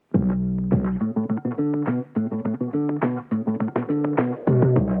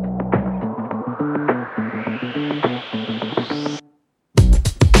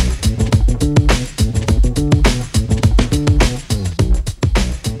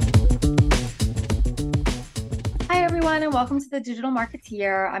everyone, and welcome to the Digital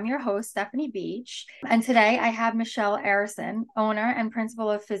Marketeer. I'm your host, Stefanie Beach, and today I have Michelle Aronson, owner and principal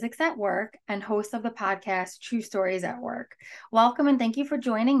of Physics at Work and host of the podcast True Stories at Work. Welcome and thank you for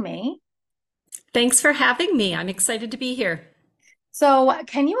joining me. Thanks for having me. I'm excited to be here. So,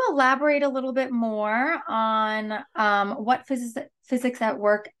 can you elaborate a little bit more on what Physics at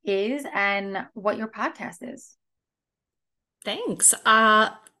Work is and what your podcast is? Thanks.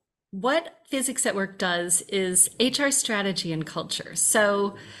 What Physics at Work does is HR strategy and culture.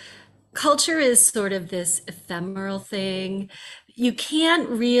 So, culture is sort of this ephemeral thing. You can't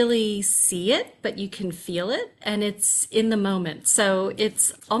really see it, but you can feel it, and it's in the moment. So,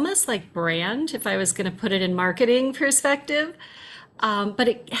 it's almost like brand, if I was going to put it in marketing perspective. But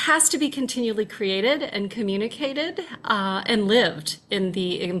it has to be continually created and communicated and lived in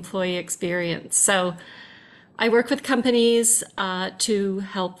the employee experience. So I work with companies to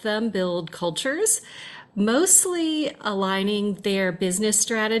help them build cultures, mostly aligning their business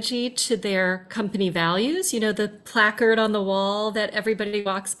strategy to their company values. You know, the placard on the wall that everybody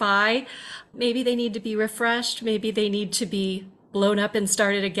walks by. Maybe they need to be refreshed, maybe they need to be blown up and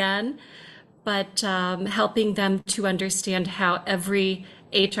started again, but helping them to understand how every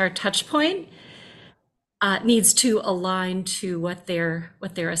HR touch point needs to align to what they're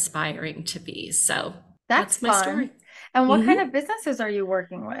aspiring to be. So That's that's my fun. story. And what kind hmm of businesses are you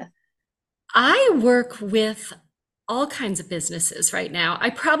working with? I work with all kinds of businesses right now.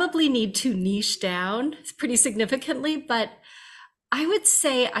 I probably need to niche down pretty significantly, but I would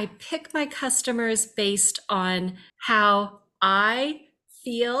say I pick my customers based on how I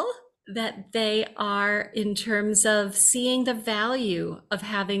feel that they are in terms of seeing the value of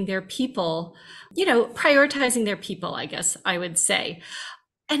having their people, prioritizing their people, I guess I would say.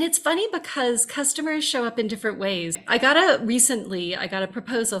 And it's funny because customers show up in different ways. I got a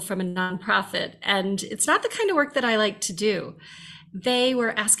proposal from a nonprofit, and it's not the kind of work that I like to do. They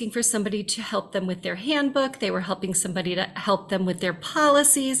were asking for somebody to help them with their handbook. They were helping somebody to help them with their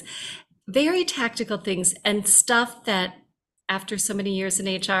policies, very tactical things and stuff that after so many years in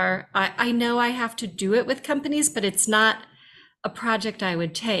HR, I know I have to do it with companies, but it's not a project I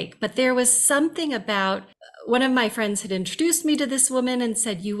would take. But there was something about one of my friends had introduced me to this woman and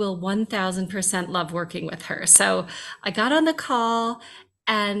said, you will 1000% love working with her. So I got on the call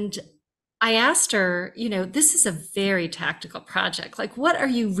and I asked her, this is a very tactical project. Like, what are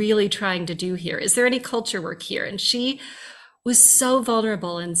you really trying to do here? Is there any culture work here? And she was so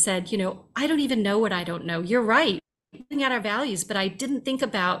vulnerable and said, I don't even know what I don't know. You're right. Looking at our values, but I didn't think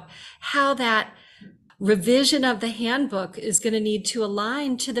about how that revision of the handbook is going to need to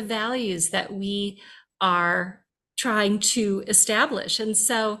align to the values that we are trying to establish. And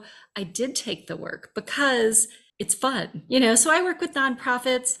so I did take the work because it's fun. So I work with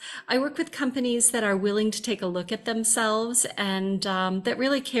nonprofits. I work with companies that are willing to take a look at themselves and that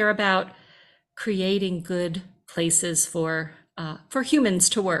really care about creating good places for humans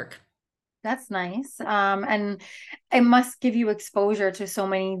to work. That's nice. And it must give you exposure to so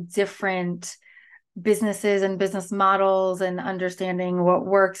many different businesses and business models and understanding what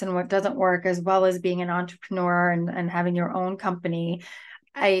works and what doesn't work, as well as being an entrepreneur and having your own company.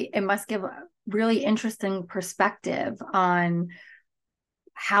 It must give a really interesting perspective on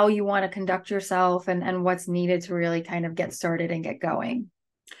how you want to conduct yourself and what's needed to really kind of get started and get going.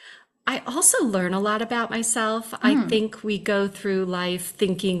 I also learn a lot about myself. I Mm, think we go through life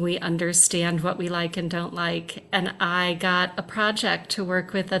thinking we understand what we like and don't like. And I got a project to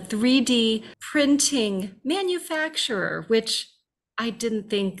work with a 3D printing manufacturer, which I didn't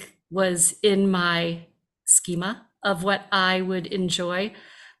think was in my schema of what I would enjoy.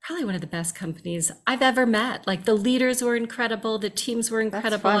 Probably one of the best companies I've ever met. Like the leaders were incredible, the teams were that's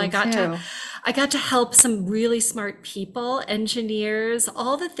incredible. fun too. I got to help some really smart people, engineers,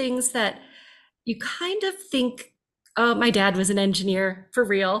 all the things that you kind of think, oh, my dad was an engineer for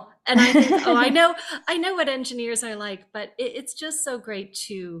real. And I think, oh, I know what engineers are like, but it's just so great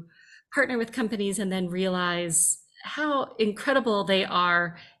to partner with companies and then realize how incredible they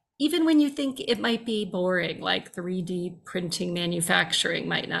are, even when you think it might be boring, like 3D printing manufacturing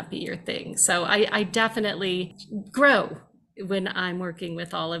might not be your thing. So I definitely grow when I'm working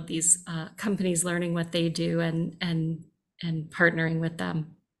with all of these companies, learning what they do and partnering with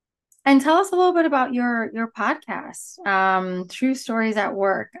them. And tell us a little bit about your podcast, True Stories at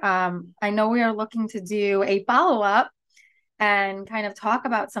Work. I know we are looking to do a follow-up and kind of talk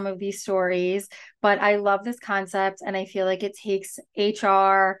about some of these stories, but I love this concept and I feel like it takes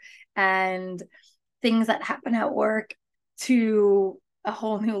HR and things that happen at work to a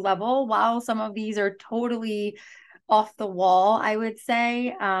whole new level, while some of these are totally off the wall, I would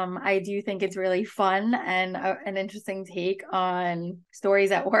say. I do think it's really fun and an interesting take on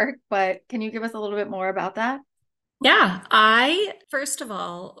stories at work, but can you give us a little bit more about that? Yeah, first of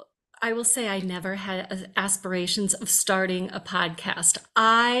all, I will say I never had aspirations of starting a podcast.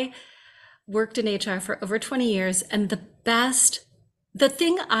 I worked in HR for over 20 years, and the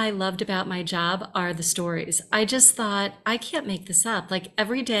thing I loved about my job are the stories. I just thought, I can't make this up. Like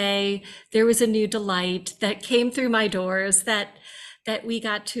every day there was a new delight that came through my doors that we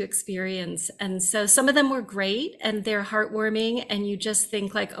got to experience. And so some of them were great and they're heartwarming and you just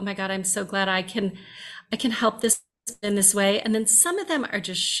think like, oh my God, I'm so glad I can help this in this way. And then some of them are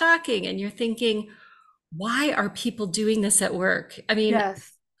just shocking and you're thinking, why are people doing this at work? I mean,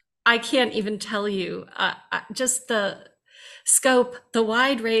 Yes. I can't even tell you just the scope, the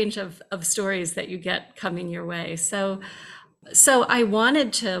wide range of stories that you get coming your way. So I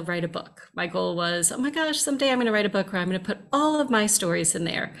wanted to write a book. My goal was, oh my gosh, someday I'm going to write a book where I'm going to put all of my stories in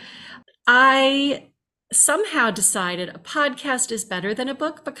there. I somehow decided a podcast is better than a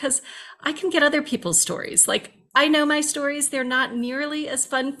book because I can get other people's stories. Like I know my stories, they're not nearly as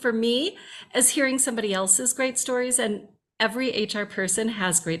fun for me as hearing somebody else's great stories. And every HR person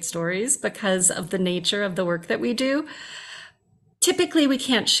has great stories because of the nature of the work that we do. Typically, we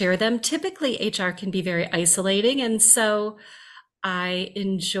can't share them. Typically, HR can be very isolating. And so I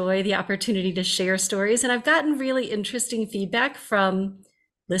enjoy the opportunity to share stories. And I've gotten really interesting feedback from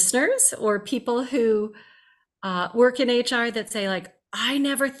listeners or people who work in HR that say, like, I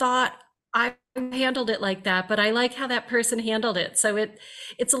never thought I handled it like that, but I like how that person handled it. So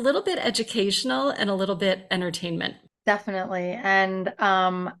it's a little bit educational and a little bit entertainment. Definitely. And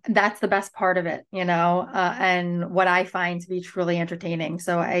that's the best part of it, and what I find to be truly entertaining.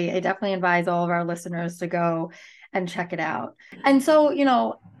 So I definitely advise all of our listeners to go and check it out. And so,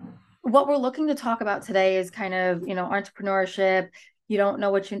 what we're looking to talk about today is kind of, entrepreneurship. You don't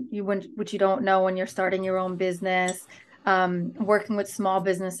know what you don't know when you're starting your own business, working with small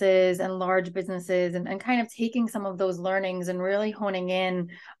businesses and large businesses, and kind of taking some of those learnings and really honing in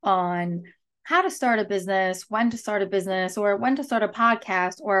on how to start a business, when to start a business, or when to start a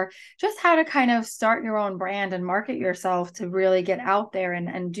podcast, or just how to kind of start your own brand and market yourself to really get out there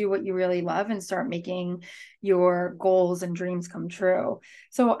and do what you really love and start making your goals and dreams come true.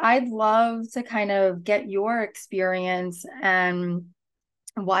 So I'd love to kind of get your experience and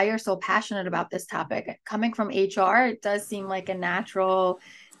why you're so passionate about this topic. Coming from HR, it does seem like a natural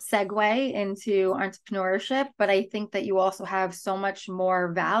segue into entrepreneurship, but I think that you also have so much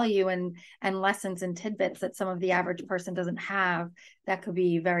more value and lessons and tidbits that some of the average person doesn't have that could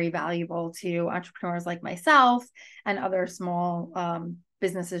be very valuable to entrepreneurs like myself and other small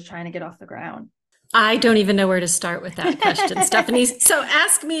businesses trying to get off the ground. I don't even know where to start with that question, Stephanie. So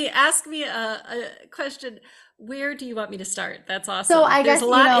ask me a question. Where do you want me to start? That's So awesome. I There's guess, a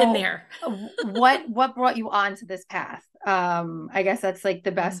lot in there. what brought you on to this path? I guess that's like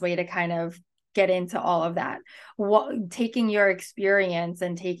the best way to kind of get into all of that. What taking your experience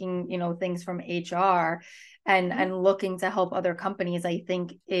and taking, things from HR and looking to help other companies, I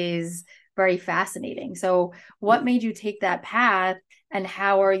think is very fascinating. So what made you take that path and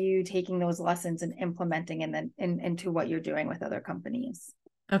how are you taking those lessons and implementing and then into what you're doing with other companies?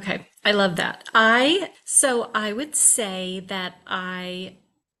 Okay, I love that. I would say that I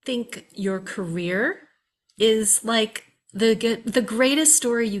think your career is like the greatest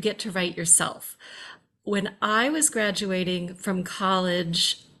story you get to write yourself. When I was graduating from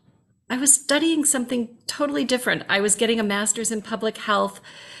college, I was studying something totally different. I was getting a master's in public health,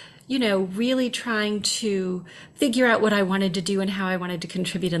 really trying to figure out what I wanted to do and how I wanted to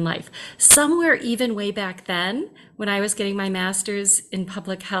contribute in life. Somewhere, even way back then, when I was getting my master's in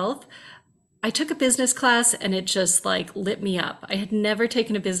public health, I took a business class and it just like lit me up. I had never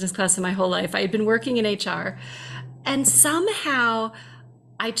taken a business class in my whole life. I had been working in HR. And somehow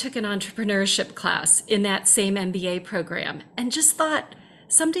I took an entrepreneurship class in that same MBA program and just thought,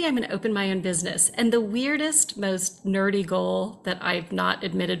 someday I'm going to open my own business. And the weirdest, most nerdy goal that I've not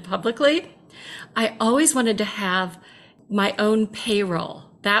admitted publicly, I always wanted to have my own payroll.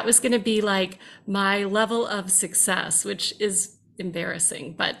 That was going to be like my level of success, which is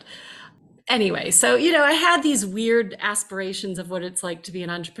embarrassing. But anyway, so, I had these weird aspirations of what it's like to be an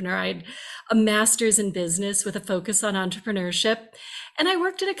entrepreneur. I had a master's in business with a focus on entrepreneurship. And I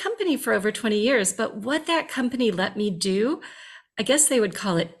worked at a company for over 20 years. But what that company let me do, I guess they would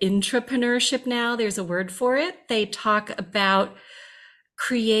call it intrapreneurship now. There's a word for it. They talk about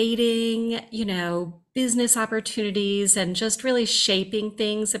creating, business opportunities and just really shaping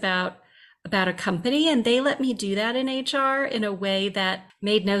things about a company. And they let me do that in HR in a way that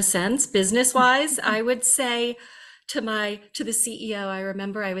made no sense business wise. I would say to the CEO. I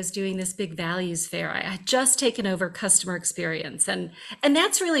remember I was doing this big values fair. I had just taken over customer experience, and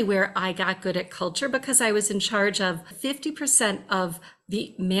that's really where I got good at culture, because I was in charge of 50% of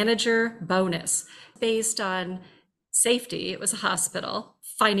the manager bonus based on safety. It was a hospital,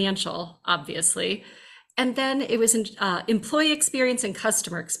 financial, obviously. And then it was employee experience and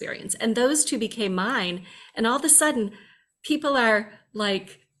customer experience. And those two became mine. And all of a sudden, people are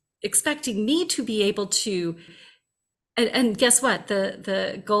like expecting me to be able to, and guess what?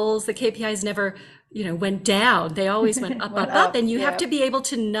 The goals, the KPIs never, went down. They always went up, Went up, up. up. And you have Yeah. to be able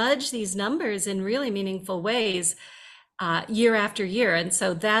to nudge these numbers in really meaningful ways, year after year. And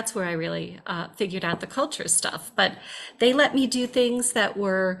so that's where I really figured out the culture stuff. But they let me do things that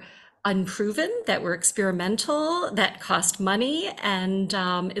were unproven, that were experimental, that cost money. And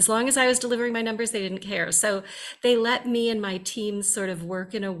as long as I was delivering my numbers, they didn't care. So they let me and my team sort of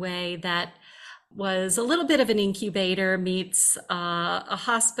work in a way that was a little bit of an incubator meets a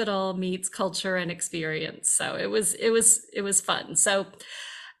hospital meets culture and experience. So it was fun. So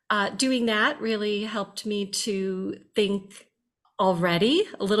doing that really helped me to think already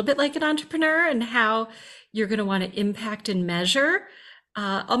a little bit like an entrepreneur, and how you're going to want to impact and measure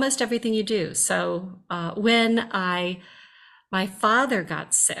almost everything you do. So when my father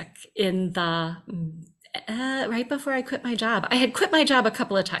got sick in the right before I quit my job. I had quit my job a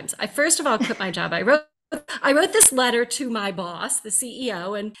couple of times. I first of all quit my job. I wrote this letter to my boss, the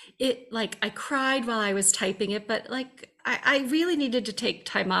CEO, and it, like, I cried while I was typing it, but like I really needed to take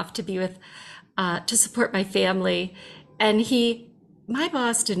time off to be with to support my family. And my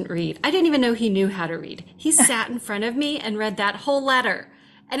boss didn't read. I didn't even know he knew how to read. He sat in front of me and read that whole letter.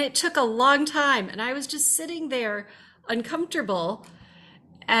 And it took a long time. And I was just sitting there uncomfortable.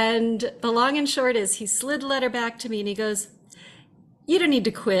 And the long and short is, he slid the letter back to me and he goes, "You don't need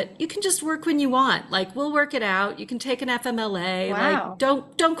to quit. You can just work when you want. Like, we'll work it out. You can take an FMLA. Like, Wow.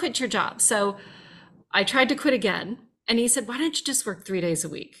 don't quit your job." So I tried to quit again. And he said, "Why don't you just work 3 days a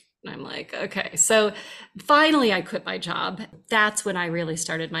week?" And I'm like, okay. So finally, I quit my job. That's when I really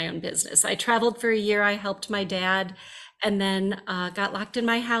started my own business. I traveled for a year. I helped my dad, and then got locked in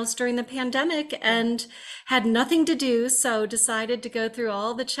my house during the pandemic and had nothing to do. So decided to go through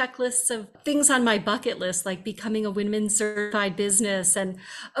all the checklists of things on my bucket list, like becoming a Women Certified Business and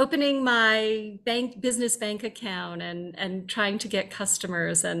opening my business bank account, and trying to get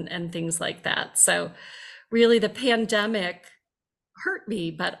customers and things like that. So really, the pandemic hurt me,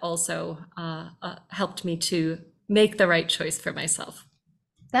 but also helped me to make the right choice for myself.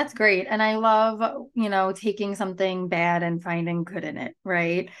 That's great. And I love, taking something bad and finding good in it,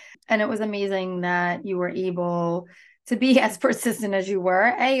 right? And it was amazing that you were able to be as persistent as you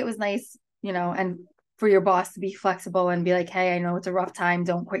were. It was nice, and for your boss to be flexible and be like, "Hey, I know it's a rough time,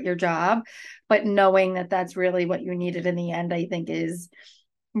 don't quit your job." But knowing that that's really what you needed in the end, I think is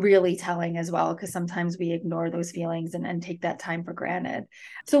really telling as well, because sometimes we ignore those feelings and take that time for granted.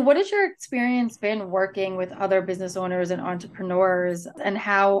 So what has your experience been working with other business owners and entrepreneurs, and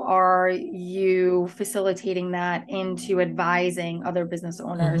how are you facilitating that into advising other business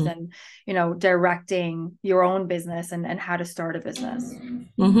owners Mhm. and directing your own business and how to start a business?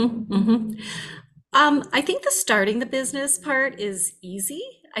 Mhm. Mhm. I think the starting the business part is easy.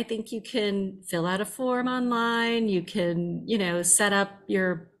 I think you can fill out a form online. You can, set up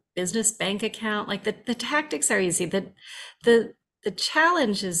your business bank account. Like, the tactics are easy. The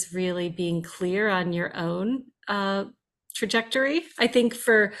challenge is really being clear on your own trajectory. I think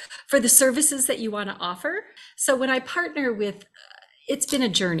for the services that you want to offer. So when I partner with, it's been a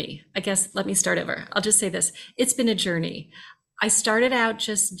journey. I guess, let me start over. I'll just say this. It's been a journey. I started out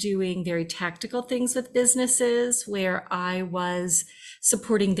just doing very tactical things with businesses, where I was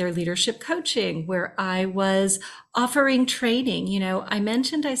supporting their leadership coaching, where I was offering training. I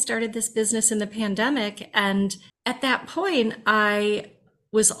mentioned I started this business in the pandemic. And at that point, I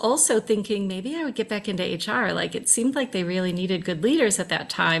was also thinking maybe I would get back into HR. Like, it seemed like they really needed good leaders at that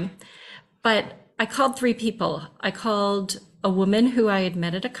time. But I called three people. I called a woman who I had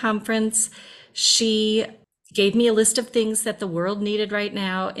met at a conference. She gave me a list of things that the world needed right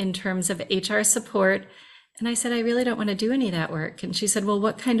now in terms of HR support. And I said, "I really don't want to do any of that work." And she said, "Well,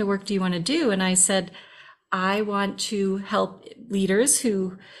 what kind of work do you want to do?" And I said, "I want to help leaders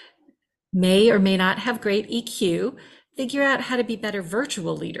who may or may not have great EQ figure out how to be better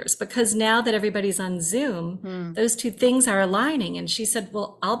virtual leaders, because now that everybody's on Zoom, Hmm. those two things are aligning." And she said,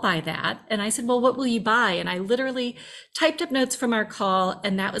 "Well, I'll buy that." And I said, "Well, what will you buy?" And I literally typed up notes from our call,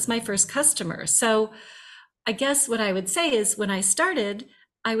 and that was my first customer. So I guess what I would say is, when I started,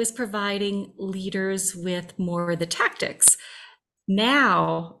 I was providing leaders with more of the tactics.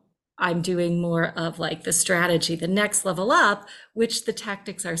 Now I'm doing more of like the strategy, the next level up, which the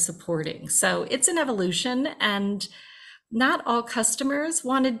tactics are supporting. So it's an evolution, and not all customers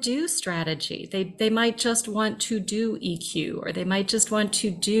want to do strategy. They might just want to do EQ, or they might just want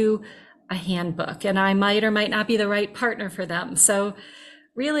to do a handbook, and I might or might not be the right partner for them. So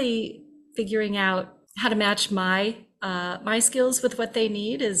really figuring out how to match my skills with what they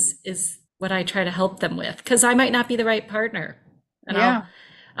need is what I try to help them with, because I might not be the right partner, and Yeah.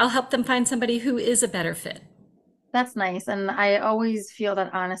 I'll help them find somebody who is a better fit. That's nice. And I always feel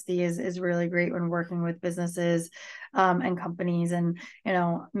that honesty is really great when working with businesses and companies. And,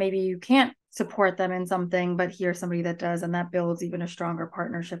 maybe you can't support them in something, but here's somebody that does, and that builds even a stronger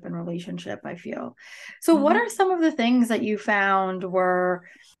partnership and relationship, I feel. So, what Mhm. are some of the things that you found were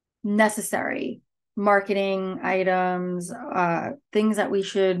necessary? Marketing items, things that we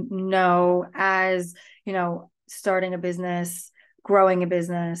should know as, starting a business, growing a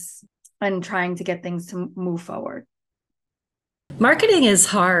business, and trying to get things to move forward. Marketing is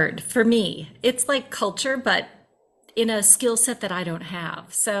hard for me. It's like culture, but in a skill set that I don't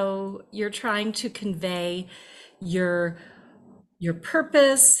have. So you're trying to convey your your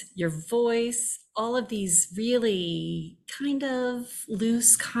purpose, your voice, all of these really kind of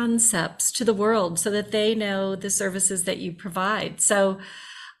loose concepts to the world so that they know the services that you provide. So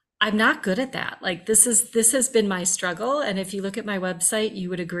I'm not good at that. Like this has been my struggle. And if you look at my website, you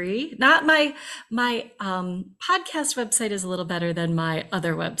would agree. Not my podcast website is a little better than my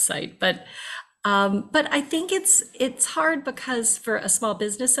other website, but I think it's hard because for a small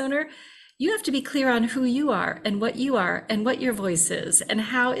business owner, you have to be clear on who you are and what your voice is and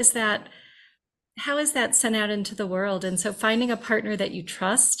how is that sent out into the world. And so finding a partner that you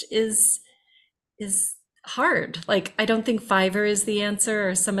trust is hard. Like, I don't think Fiverr is the answer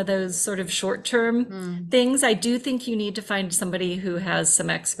or some of those sort of short-term Hmm. things. I do think you need to find somebody who has some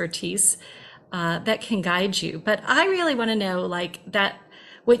expertise that can guide you. But I really want to know, like, that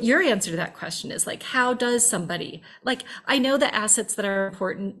what your answer to that question is. Like, how does somebody, like, I know the assets that are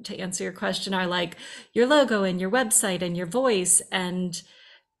important to answer your question are like your logo and your website and your voice and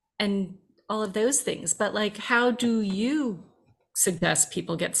all of those things. But like, how do you suggest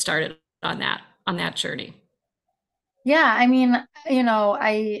people get started on that journey? Yeah, I mean,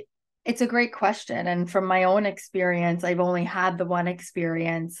 it's a great question. And from my own experience, I've only had the one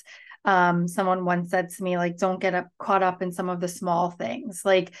experience. Someone once said to me, like, don't get caught up in some of the small things.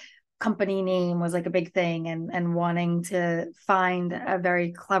 Like company name was like a big thing, and wanting to find a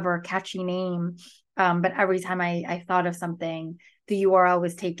very clever, catchy name. But every time I thought of something, the URL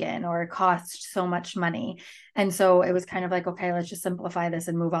was taken or it cost so much money. And so it was kind of like, okay, let's just simplify this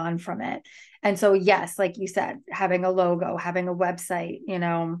and move on from it. And so, yes, like you said, having a logo, having a website,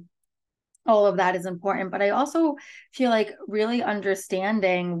 all of that is important. But I also feel like really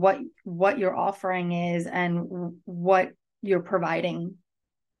understanding what your offering is and what you're providing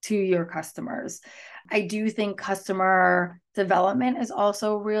to your customers. I do think customer development is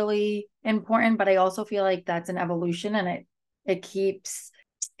also really important, but I also feel like that's an evolution, and it keeps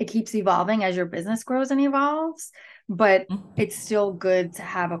it keeps evolving as your business grows and evolves, but it's still good to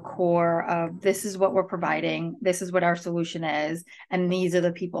have a core of this is what we're providing, this is what our solution is, and these are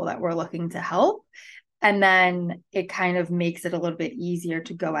the people that we're looking to help. And then it kind of makes it a little bit easier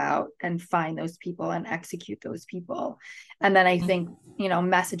to go out and find those people and execute those people. And then I think,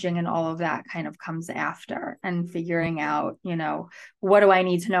 messaging and all of that kind of comes after, and figuring out, what do I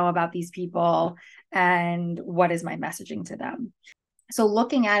need to know about these people and what is my messaging to them. So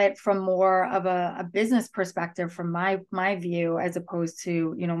looking at it from more of a business perspective, from my view, as opposed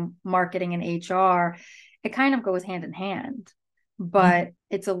to, marketing and HR, it kind of goes hand in hand, but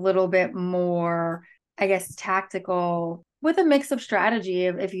it's a little bit more, I guess, tactical with a mix of strategy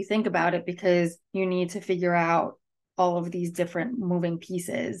if you think about it, because you need to figure out all of these different moving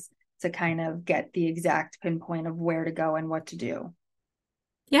pieces to kind of get the exact pinpoint of where to go and what to do.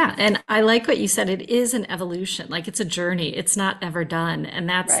 Yeah, and I like what you said. It is an evolution, like it's a journey. It's not ever done. And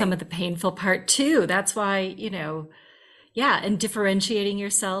that's some Right. of the painful part too. That's why, yeah, and differentiating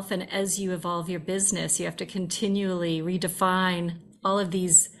yourself. And as you evolve your business, you have to continually redefine all of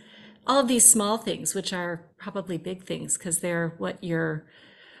these small things, which are probably big things because they're what your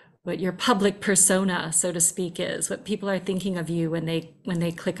public persona, so to speak, is, what people are thinking of you when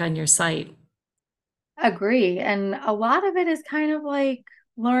they click on your site. Agree. And a lot of it is kind of like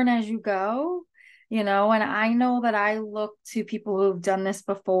learn as you go, and I know that I look to people who've done this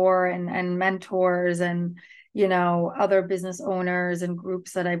before, and mentors, and, other business owners and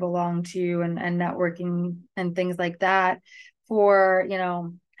groups that I belong to, and networking and things like that for,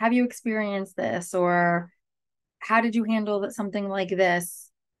 have you experienced this, or how did you handle something like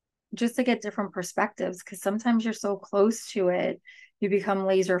this? just to get different perspectives, because sometimes you're so close to it, you become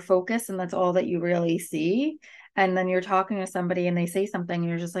laser focused and that's all that you really see. And then you're talking to somebody and they say something, and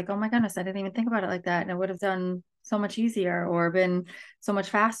you're just like, oh my goodness, I didn't even think about it like that. And it would have done so much easier or been so much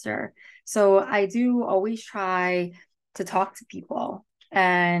faster. So I do always try to talk to people.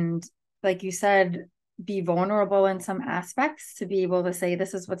 And like you said, be vulnerable in some aspects to be able to say,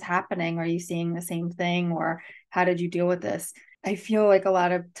 this is what's happening. Are you seeing the same thing? Or how did you deal with this? I feel like a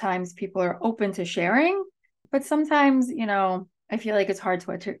lot of times people are open to sharing, but sometimes, I feel like it's hard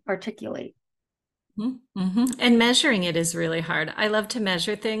to articulate. Mm-hmm. And measuring it is really hard. I love to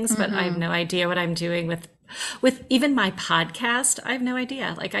measure things, but I have Mm-hmm. no idea what I'm doing with even my podcast. I have no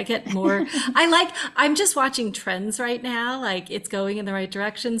idea. Like I get more, I'm just watching trends right now. Like it's going in the right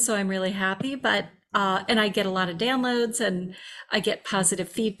direction. So I'm really happy, but, and I get a lot of downloads and I get positive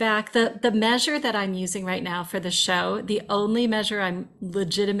feedback. The measure that I'm using right now for the show, the only measure I'm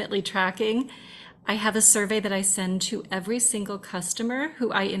legitimately tracking, I have a survey that I send to every single customer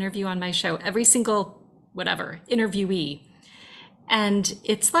who I interview on my show, every single whatever interviewee. And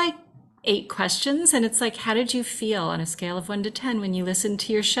it's like 8 questions. And it's like, how did you feel on a scale of 1 to 10 when you listened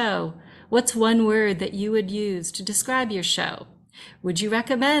to your show? What's one word that you would use to describe your show? Would you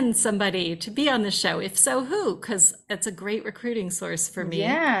recommend somebody to be on the show? If so, who? Because it's a great recruiting source for me.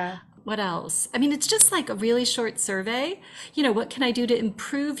 Yeah. What else? I mean, it's just like a really short survey. What can I do to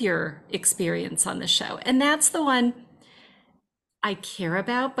improve your experience on the show? And that's the one I care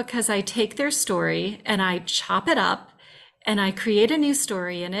about because I take their story and I chop it up and I create a new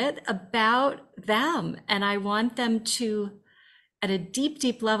story in it about them. And I want them to, at a deep,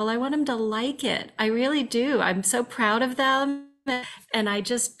 deep level, I want them to like it. I really do. I'm so proud of them. And I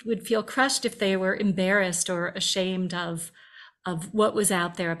just would feel crushed if they were embarrassed or ashamed of what was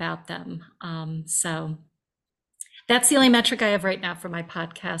out there about them. So that's the only metric I have right now for my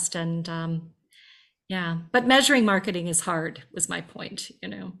podcast. And yeah, but measuring marketing is hard, was my point.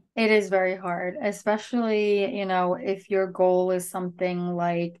 It is very hard, especially, if your goal is something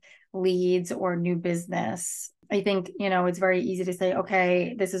like leads or new business. I think, it's very easy to say,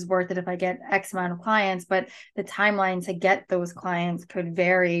 okay, this is worth it if I get X amount of clients, but the timeline to get those clients could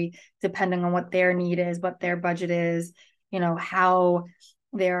vary depending on what their need is, what their budget is, how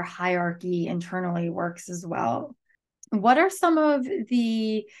their hierarchy internally works as well. What are some of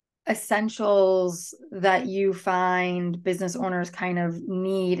the essentials that you find business owners kind of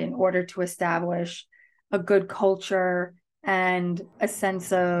need in order to establish a good culture and a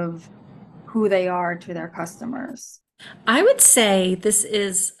sense of who they are to their customers? I would say this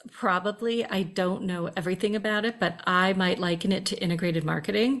is probably, I don't know everything about it, but I might liken it to integrated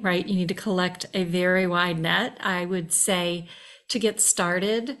marketing, right? You need to collect a very wide net. I would say to get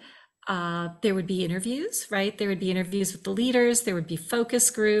started, there would be interviews, right? There would be interviews with the leaders, there would be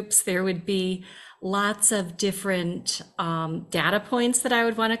focus groups, there would be lots of different data points that I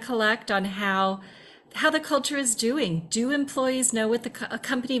would want to collect on how the culture is doing. Do employees know what the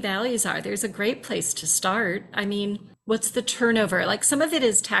company values are? There's a great place to start. I mean, what's the turnover? Like some of it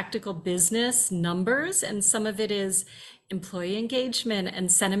is tactical business numbers, and some of it is employee engagement and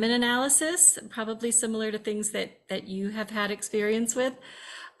sentiment analysis, probably similar to things that you have had experience with.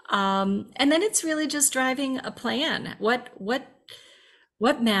 And then it's really just driving a plan. What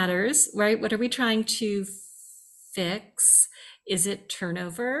matters, right? What are we trying to fix? Is it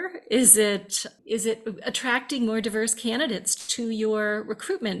turnover? Is it attracting more diverse candidates to your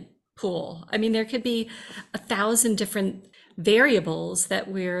recruitment pool? I mean, there could be 1,000 different variables that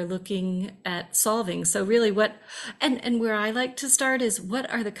we're looking at solving. So really and where I like to start is, what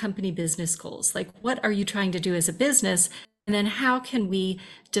are the company business goals? Like, what are you trying to do as a business? And then how can we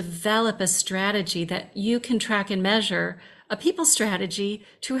develop a strategy that you can track and measure, a people strategy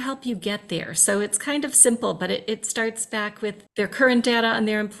to help you get there? So it's kind of simple, but it starts back with their current data on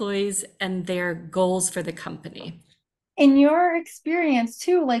their employees and their goals for the company. In your experience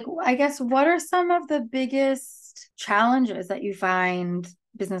too, like, I guess, what are some of the biggest challenges that you find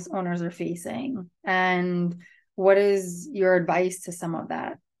business owners are facing? And what is your advice to some of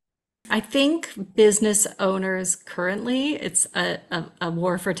that? I think business owners currently, it's a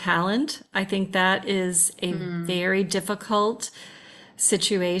war for talent. I think that is a Mm. very difficult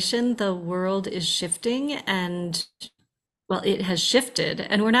situation. The world is shifting and, well, it has shifted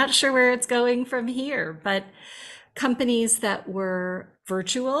and we're not sure where it's going from here. But companies that were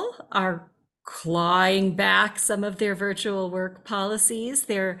virtual are clawing back some of their virtual work policies.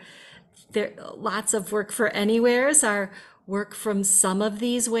 There lots of work for anywheres are work from some of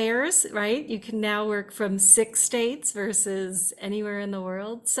these wares, right? You can now work from 6 states versus anywhere in the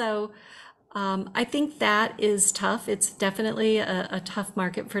world. So I think that is tough. It's definitely a tough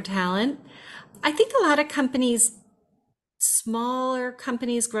market for talent. I think a lot of companies, smaller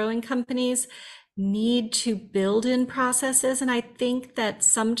companies, growing companies, need to build in processes. And I think that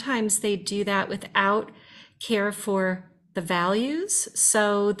sometimes they do that without care for the values.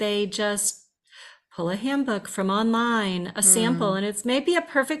 So they just pull a handbook from online, a sample, Hmm. and it's maybe a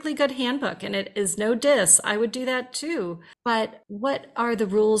perfectly good handbook and it is no diss. I would do that too. But what are the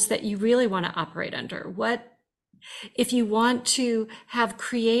rules that you really want to operate under? What if you want to have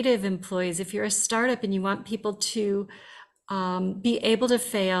creative employees, if you're a startup and you want people to be able to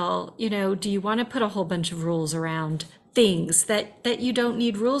fail, do you want to put a whole bunch of rules around things that you don't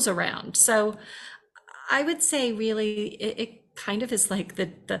need rules around? So I would say really it kind of is like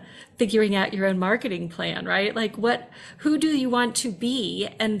the figuring out your own marketing plan, right? Like who do you want to be,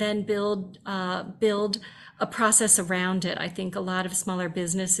 and then build a process around it. I think a lot of smaller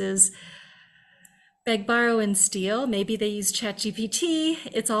businesses beg, borrow, and steal. Maybe they use ChatGPT.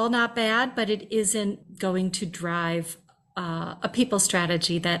 It's all not bad, but it isn't going to drive a people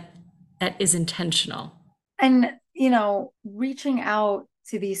strategy that is intentional. And, reaching out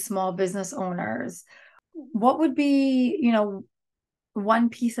to these small business owners, what would be, one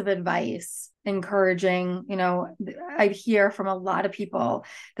piece of advice encouraging, I hear from a lot of people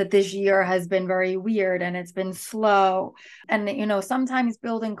that this year has been very weird and it's been slow. And, sometimes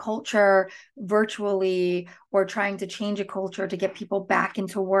building culture virtually or trying to change a culture to get people back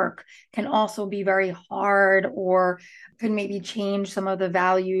into work can also be very hard, or could maybe change some of the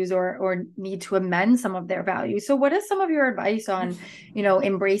values, or need to amend some of their values. So what is some of your advice on,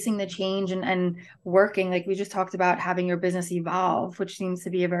 embracing the change, and working, like we just talked about, having your business evolve, which seems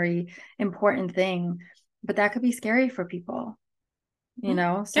to be a very important thing, but that could be scary for people,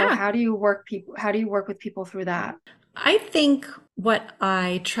 so Yeah. how do you work with people through that? I think what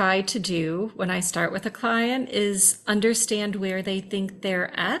I try to do when I start with a client is understand where they think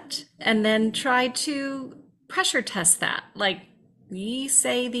they're at and then try to pressure test that. Like, we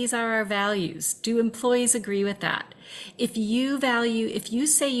say these are our values. Do employees agree with that? If you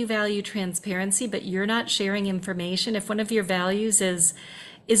say you value transparency, but you're not sharing information, if one of your values is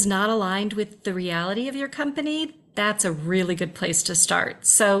not aligned with the reality of your company, that's a really good place to start.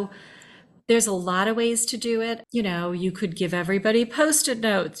 So there's a lot of ways to do it. You could give everybody post-it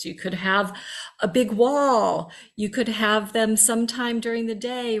notes. You could have a big wall. You could have them sometime during the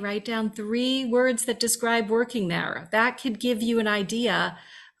day write down 3 words that describe working there. That could give you an idea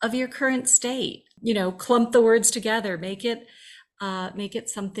of your current state. Clump the words together, make it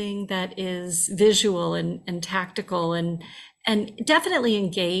something that is visual and tactical, and definitely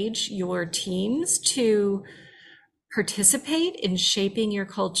engage your teams to participate in shaping your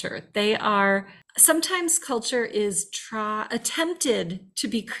culture. Sometimes culture is attempted to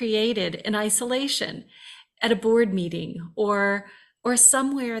be created in isolation at a board meeting or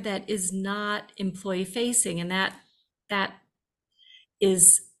somewhere that is not employee facing, and that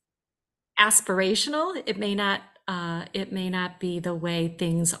is aspirational. It may not be the way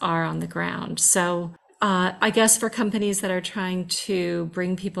things are on the ground. So I guess for companies that are trying to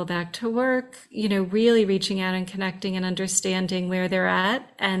bring people back to work, really reaching out and connecting and understanding where they're at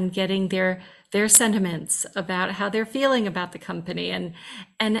and getting their sentiments about how they're feeling about the company,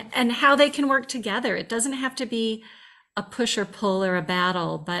 and how they can work together. It doesn't have to be a push or pull or a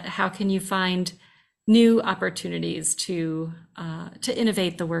battle, but how can you find new opportunities to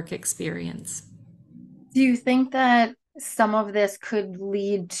innovate the work experience? Do you think that some of this could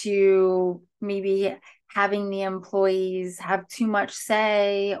lead to maybe having the employees have too much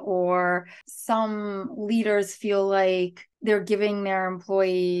say, or some leaders feel like they're giving their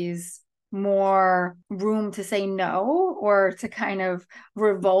employees more room to say no, or to kind of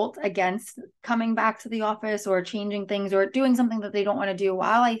revolt against coming back to the office or changing things or doing something that they don't want to do?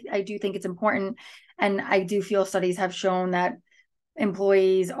 While I do think it's important, and I do feel studies have shown that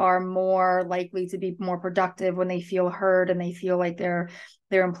employees are more likely to be more productive when they feel heard and they feel like their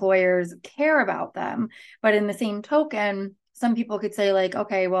employers care about them. But in the same token, some people could say, like,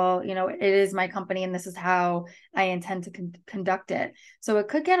 okay, well, it is my company and this is how I intend to conduct it. So it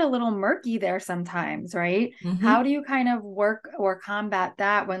could get a little murky there sometimes, right? How Mhm. do you kind of work or combat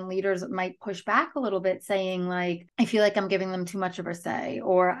that when leaders might push back a little bit, saying like, I feel like I'm giving them too much of a say,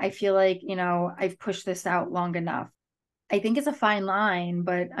 or I feel like, I've pushed this out long enough? I think it's a fine line,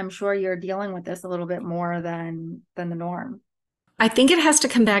 but I'm sure you're dealing with this a little bit more than the norm. I think it has to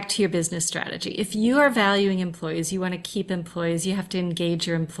come back to your business strategy. If you are valuing employees, you want to keep employees, you have to engage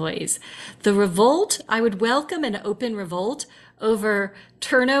your employees. The revolt, I would welcome an open revolt over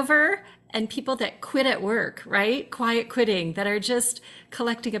turnover and people that quit at work, right? Quiet quitting, that are just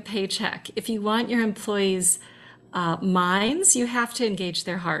collecting a paycheck. If you want your employees' minds, you have to engage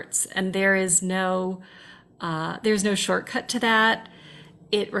their hearts, and there's no shortcut to that.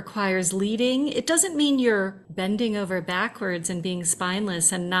 It requires leading. It doesn't mean you're bending over backwards and being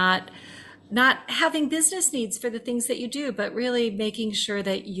spineless and not having business needs for the things that you do, but really making sure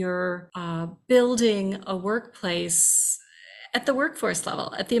that you're building a workplace at the workforce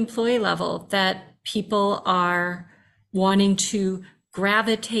level, at the employee level, that people are wanting to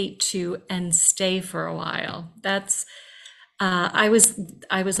gravitate to and stay for a while. That's I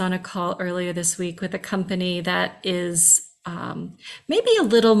was on a call earlier this week with a company that is maybe a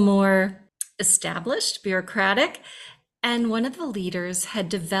little more established, bureaucratic, and one of the leaders had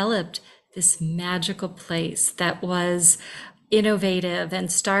developed this magical place that was innovative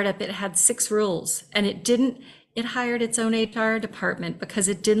and startup. It had 6 rules, and it hired its own HR department because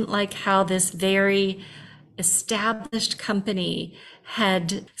it didn't like how this very established company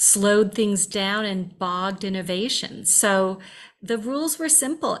had slowed things down and bogged innovation. So the rules were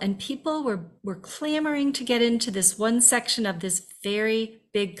simple, and people were clamoring to get into this one section of this very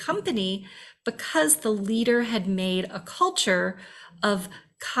big company because the leader had made a culture of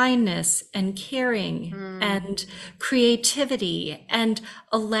kindness and caring Mm. and creativity and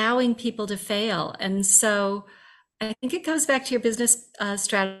allowing people to fail. And so I think it goes back to your business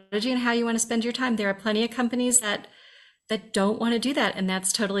strategy and how you want to spend your time. There are plenty of companies that don't want to do that, and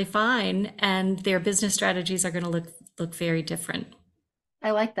that's totally fine. And their business strategies are going to look very different.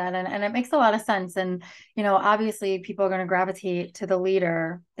 I like that. And it makes a lot of sense. And, obviously people are going to gravitate to the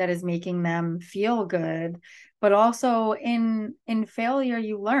leader that is making them feel good, but also in failure,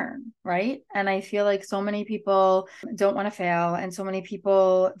 you learn, right? And I feel like so many people don't want to fail, and so many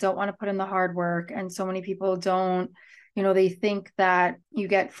people don't want to put in the hard work. And so many people don't, they think that you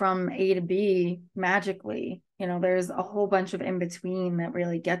get from A to B magically. There's a whole bunch of in between that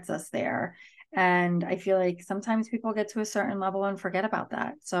really gets us there. And I feel like sometimes people get to a certain level and forget about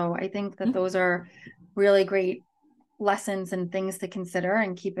that. So I think that those are really great lessons and things to consider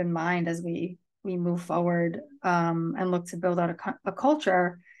and keep in mind as we move forward, and look to build out a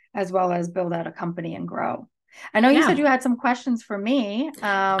culture as well as build out a company and grow. I know you said Yeah. you had some questions for me.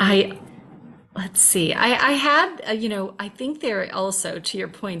 I Let's see. I had, I think there also, to your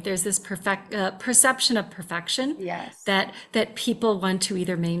point, there's this perception of perfection Yes. that people want to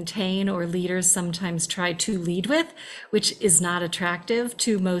either maintain or leaders sometimes try to lead with, which is not attractive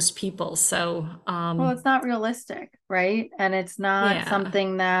to most people. So, Well, it's not realistic, right? And it's not yeah,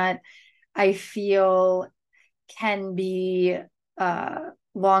 something that I feel can be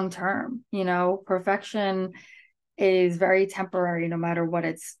long term. Perfection is very temporary no matter what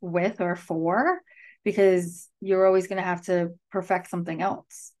it's with or for, because you're always going to have to perfect something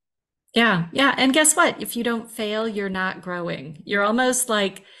else. yeah, yeah. And guess what? If you don't fail, you're not growing. You're almost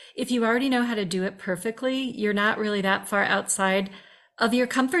like, if you already know how to do it perfectly, you're not really that far outside of your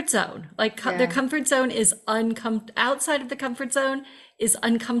comfort zone. Like their Yeah. comfort zone is outside of the comfort zone is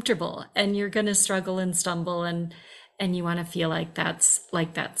uncomfortable, and you're going to struggle and stumble, and you want to feel like that's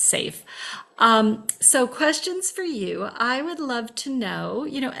safe. So questions for you. I would love to know,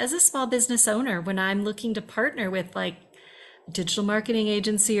 as a small business owner, when I'm looking to partner with like digital marketing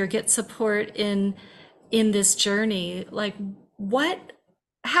agency or get support in this journey, like what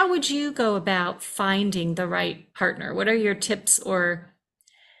how would you go about finding the right partner? What are your tips, or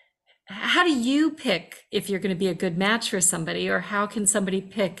how do you pick if you're going to be a good match for somebody, or how can somebody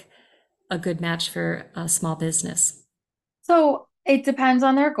pick a good match for a small business? So it depends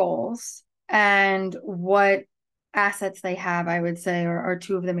on their goals and what assets they have, I would say, are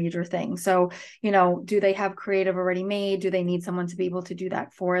two of the major things. So, do they have creative already made? Do they need someone to be able to do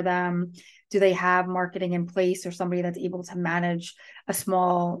that for them? Do they have marketing in place, or somebody that's able to manage a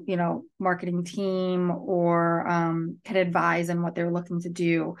small, marketing team, or can advise on what they're looking to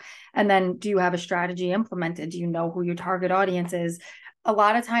do? And then do you have a strategy implemented? Do you know who your target audience is? A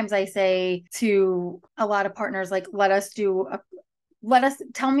lot of times I say to a lot of partners, like, let us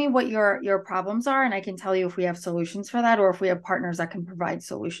tell me what your problems are, and I can tell you if we have solutions for that, or if we have partners that can provide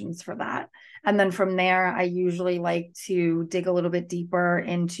solutions for that. And then from there, I usually like to dig a little bit deeper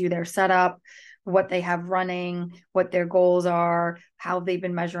into their setup, what they have running, what their goals are, how they've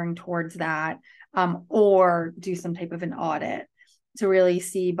been measuring towards that, or do some type of an audit to really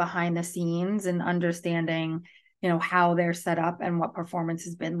see behind the scenes and understanding, how they're set up and what performance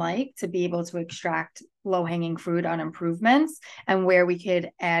has been like, to be able to extract low hanging fruit on improvements and where we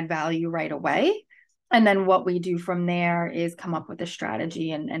could add value right away. And then what we do from there is come up with a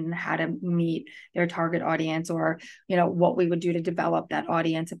strategy and how to meet their target audience, or, what we would do to develop that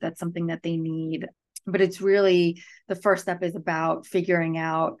audience if that's something that they need. But it's really, the first step is about figuring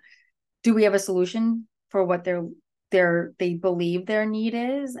out, do we have a solution for what they believe their need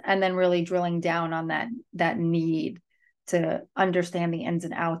is, and then really drilling down on that need to understand the ins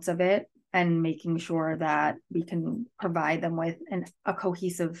and outs of it, and making sure that we can provide them with a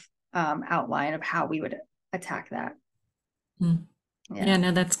cohesive outline of how we would attack that. Mm. Yeah, Yeah,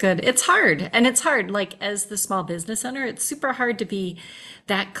 no, that's good. It's hard. And it's hard. Like as the small business owner, it's super hard to be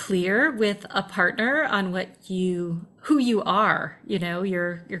that clear with a partner on who you are. You're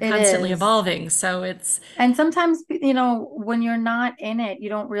it constantly is. evolving. So it's, And sometimes, when you're not in it, you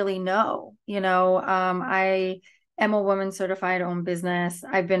don't really know. I am a woman certified owned business.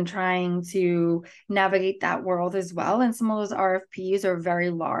 I've been trying to navigate that world as well. And some of those RFPs are very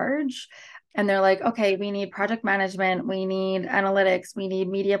large. And they're like, okay, we need project management, we need analytics, we need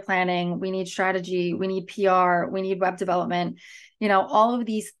media planning, we need strategy, we need PR, we need web development, all of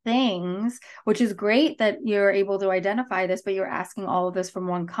these things, which is great that you're able to identify this, but you're asking all of this from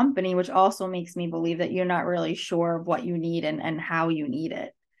one company, which also makes me believe that you're not really sure of what you need and how you need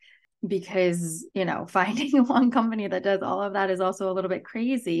it. Because, finding one company that does all of that is also a little bit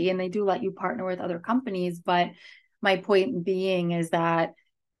crazy. And they do let you partner with other companies. But my point being is that,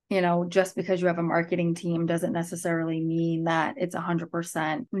 just because you have a marketing team doesn't necessarily mean that it's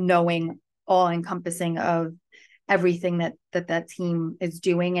 100% knowing, all encompassing of everything that team is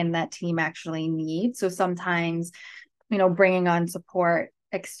doing and that team actually needs. So sometimes, bringing on support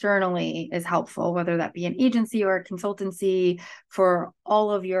externally is helpful, whether that be an agency or a consultancy for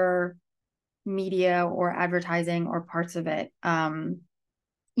all of your media or advertising or parts of it.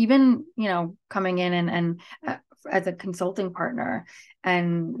 Even, coming in and as a consulting partner,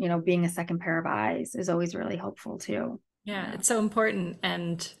 and, being a second pair of eyes is always really helpful too. yeah, Yeah. it's so important.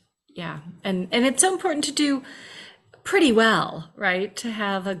 And yeah, and it's so important to do pretty well, right? To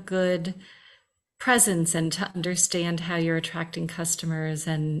have a good presence and to understand how you're attracting customers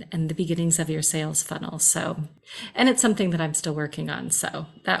and the beginnings of your sales funnel. So, and it's something that I'm still working on. So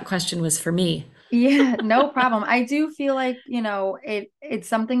that question was for me. Yeah, no problem. I do feel like, it's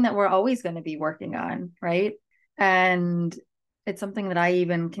something that we're always going to be working on, right? And it's something that I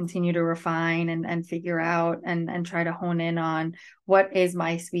even continue to refine and figure out and try to hone in on, what is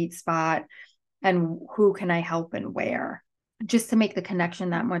my sweet spot and who can I help and where, just to make the connection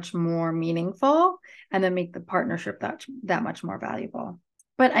that much more meaningful, and then make the partnership that much more valuable.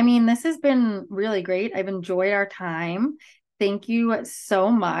 But I mean, this has been really great. I've enjoyed our time. Thank you so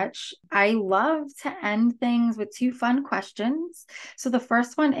much. I love to end things with two fun questions. So the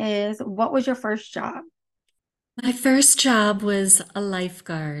first one is, what was your first job? My first job was a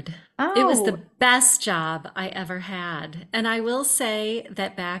lifeguard. It was the Oh, best job I ever had. And I will say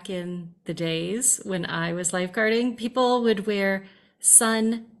that back in the days when I was lifeguarding, people would wear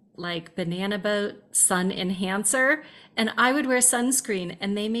sun, like banana boat sun enhancer, and I would wear sunscreen,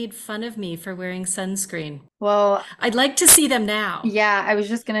 and they made fun of me for wearing sunscreen. well, I'd like to see them now. yeah, I was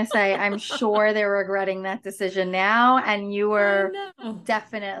just going to say, I'm sure they're regretting that decision now. And you I were know.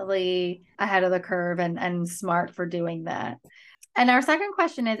 definitely ahead of the curve and smart for doing that. And our second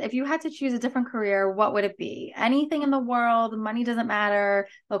question is, if you had to choose a different career, what would it be? Anything in the world, money doesn't matter,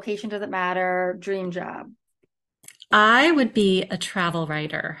 location doesn't matter, dream job. I would be a travel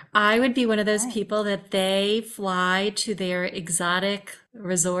writer. I would be one of those people Nice. that they fly to their exotic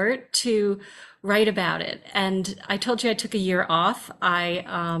resort to write about it. And I told you I took a year off. I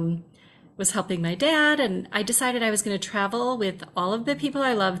was helping my dad, and I decided I was going to travel with all of the people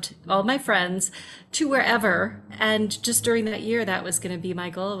I loved, all my friends, to wherever. And just during that year, that was going to be my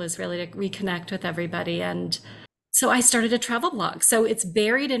goal, was really to reconnect with everybody. And so I started a travel blog. So it's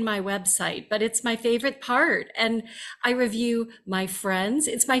buried in my website, but it's my favorite part. And I review my friends.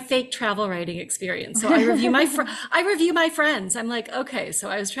 It's my fake travel writing experience. So I review my friends. I'm like, okay, so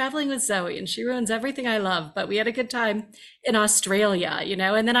I was traveling with Zoe and she ruins everything I love, but we had a good time in Australia,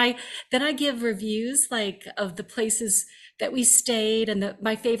 and then I give reviews like of the places that we stayed and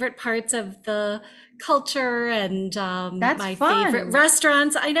my favorite parts of the culture and That's my favorite fun.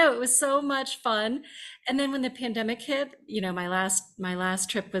 restaurants. I know it was so much fun. And then when the pandemic hit, my last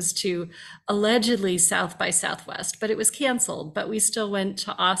trip was to allegedly South by Southwest, but it was canceled. But we still went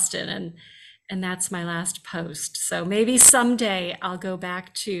to Austin, and that's my last post. So maybe someday I'll go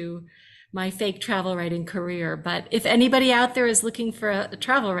back to my fake travel writing career. But if anybody out there is looking for a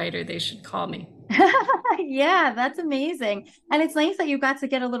travel writer, they should call me. Yeah, that's amazing. And it's nice that you got to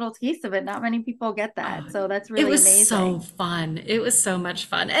get a little taste of it. Not many people get Oh, that. So that's it really was so amazing. fun. It was so much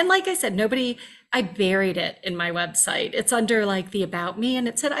fun. And like I said, I buried it in my website. It's under like the About Me, and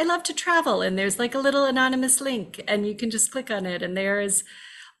it said, I love to travel. And there's like a little anonymous link, and you can just click on it, and there's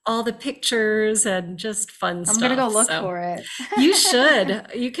all the pictures and just fun I'm gonna go stuff. look So for it. you should.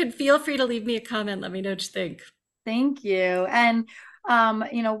 You can feel free to leave me a comment. Let me know what you think. Thank you. And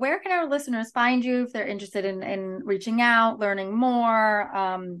where can our listeners find you if they're interested in reaching out, learning more,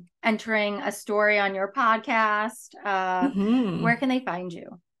 entering a story on your podcast? Where Mhm. can they find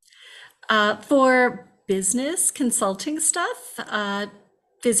you? For business consulting stuff,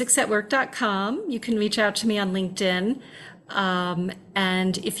 physicsatwork.com. You can reach out to me on LinkedIn.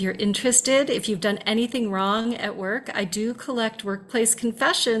 And if you're interested, if you've done anything wrong at work, I do collect workplace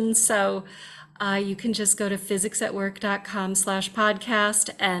confessions. So you can just go to physicsatwork.com/podcast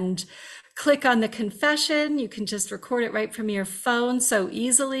and click on the confession. You can just record it right from your phone so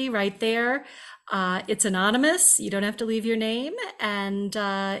easily right there. It's anonymous. You don't have to leave your name, and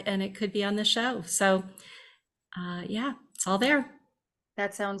it could be on the show. So yeah, it's all there.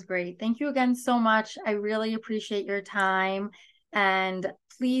 That sounds great. Thank you again so much. I really appreciate your time. And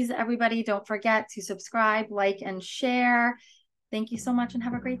please, everybody, don't forget to subscribe, like, and share. Thank you so much and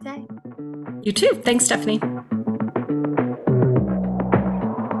have a great day. You too. Thanks, Stephanie.